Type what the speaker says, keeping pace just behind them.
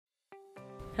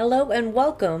Hello and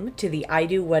welcome to the I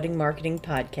Do Wedding Marketing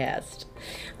Podcast.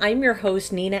 I'm your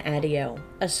host, Nina Adio,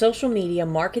 a social media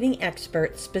marketing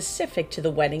expert specific to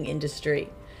the wedding industry.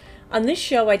 On this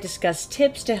show, I discuss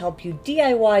tips to help you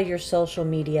DIY your social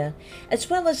media, as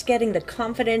well as getting the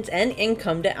confidence and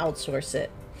income to outsource it.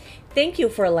 Thank you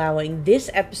for allowing this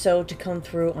episode to come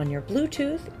through on your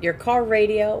Bluetooth, your car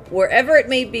radio, wherever it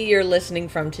may be you're listening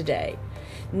from today.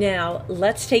 Now,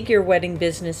 let's take your wedding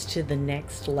business to the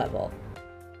next level.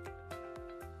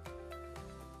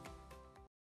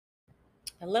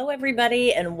 Hello,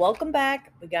 everybody, and welcome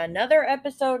back. We got another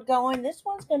episode going. This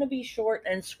one's going to be short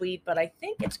and sweet, but I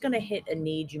think it's going to hit a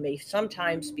need you may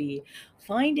sometimes be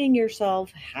finding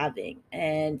yourself having.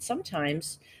 And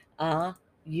sometimes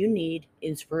you need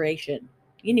inspiration.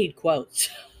 You need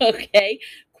quotes, okay?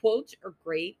 Quotes are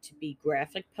great to be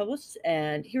graphic posts,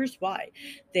 and here's why.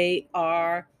 They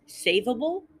are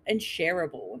savable and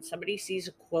shareable. When somebody sees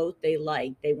a quote they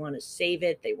like, they want to save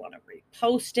it, they want to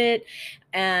repost it.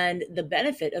 And the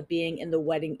benefit of being in the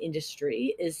wedding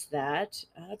industry is that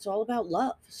it's all about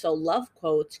love. So, love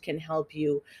quotes can help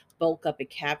you bulk up a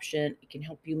caption, it can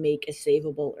help you make a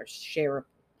savable or shareable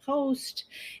post,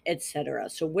 etc.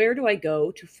 So, where do I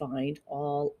go to find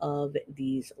all of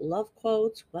these love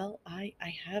quotes? Well, I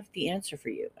have the answer for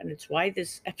you, and it's why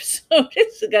this episode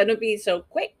is going to be so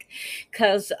quick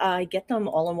because I get them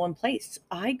all in one place.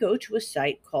 I go to a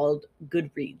site called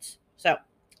Goodreads. So,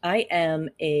 I am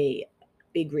a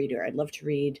big reader. I love to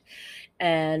read,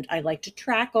 and I like to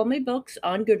track all my books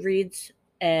on Goodreads.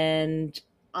 And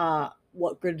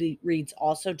what Goodreads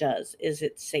also does is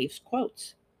it saves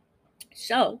quotes.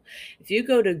 So if you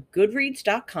go to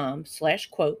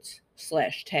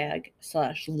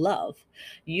goodreads.com/quotes/tag/love,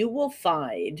 you will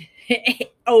find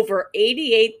over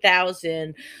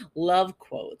 88,000 love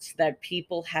quotes that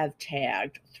people have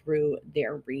tagged through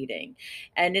their reading.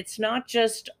 And it's not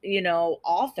just,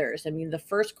 authors. I mean, the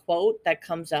first quote that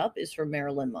comes up is from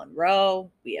Marilyn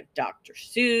Monroe. We have Dr.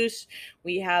 Seuss.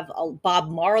 We have Bob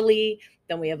Marley.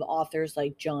 Then we have authors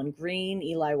like John Green,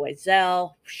 Elie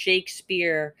Wiesel,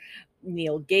 Shakespeare,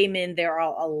 Neil Gaiman. There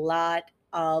are a lot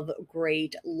of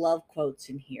great love quotes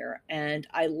in here. And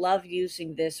I love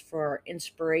using this for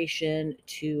inspiration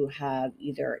to have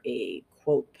either a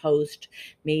quote post,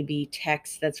 maybe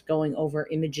text that's going over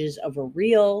images of a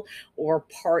reel or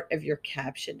part of your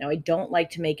caption. Now, I don't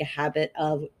like to make a habit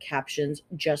of captions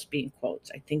just being quotes.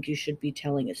 I think you should be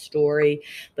telling a story,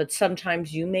 but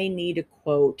sometimes you may need a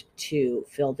quote to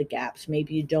fill the gaps.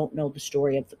 Maybe you don't know the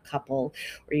story of the couple,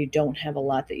 or you don't have a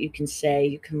lot that you can say.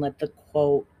 You can let the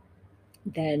quote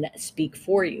then speak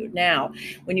for you. Now,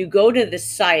 when you go to the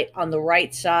site on the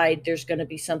right side, there's going to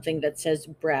be something that says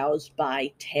browse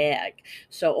by tag.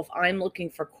 So if I'm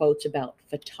looking for quotes about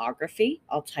photography,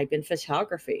 I'll type in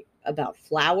photography, about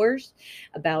flowers,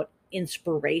 about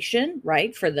inspiration,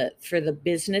 right? For the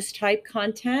business type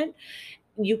content,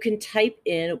 you can type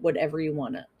in whatever you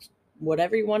want to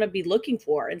be looking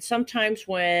for. And sometimes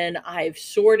when I've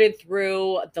sorted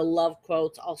through the love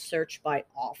quotes, I'll search by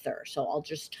author. So I'll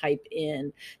just type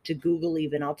in to Google,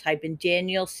 even I'll type in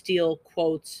Danielle Steele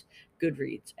quotes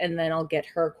Goodreads, and then I'll get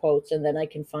her quotes, and then I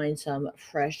can find some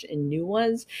fresh and new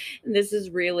ones. And this has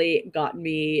really gotten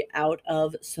me out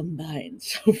of some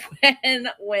binds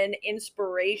when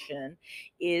inspiration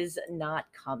is not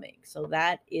coming. So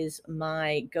that is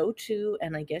my go-to,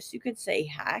 and I guess you could say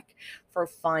hack for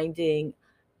finding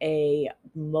a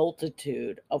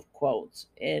multitude of quotes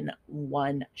in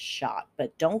one shot.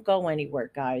 But don't go anywhere,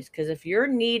 guys, because if you're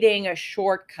needing a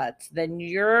shortcut, then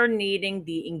you're needing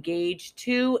the Engage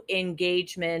to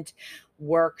Engagement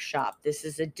workshop. This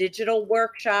is a digital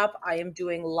workshop I am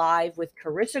doing live with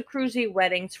Carissa Cruzy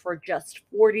Weddings for just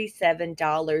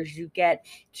 $47. You get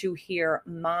to hear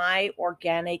my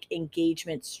organic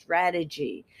engagement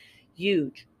strategy.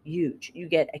 Huge. You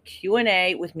get a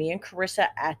Q&A with me and Carissa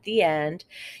at the end.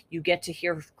 You get to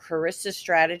hear Carissa's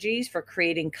strategies for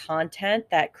creating content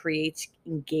that creates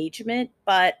engagement,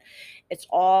 but it's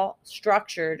all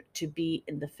structured to be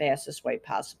in the fastest way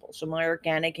possible. So my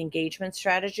organic engagement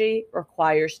strategy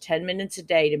requires 10 minutes a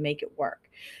day to make it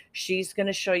work. She's going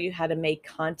to show you how to make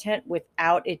content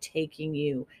without it taking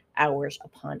you hours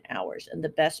upon hours. And the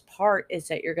best part is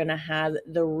that you're going to have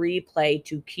the replay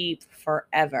to keep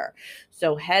forever.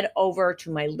 So head over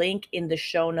to my link in the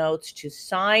show notes to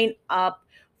sign up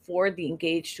for the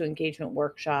Engage to Engagement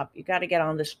workshop. You got to get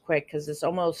on this quick because it's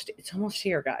almost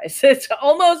here, guys. It's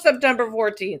almost September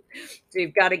 14th. So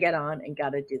you've got to get on and got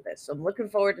to do this. So I'm looking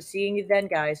forward to seeing you then,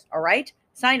 guys. All right,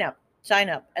 sign up. Sign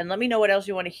up and let me know what else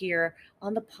you want to hear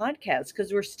on the podcast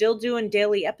because we're still doing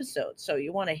daily episodes. So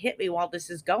you want to hit me while this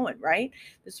is going, right?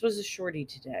 This was a shorty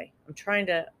today.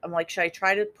 I'm like, should I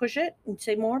try to push it and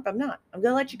say more? But I'm not. I'm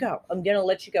going to let you go. I'm going to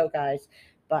let you go, guys.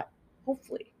 But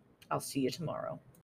hopefully, I'll see you tomorrow.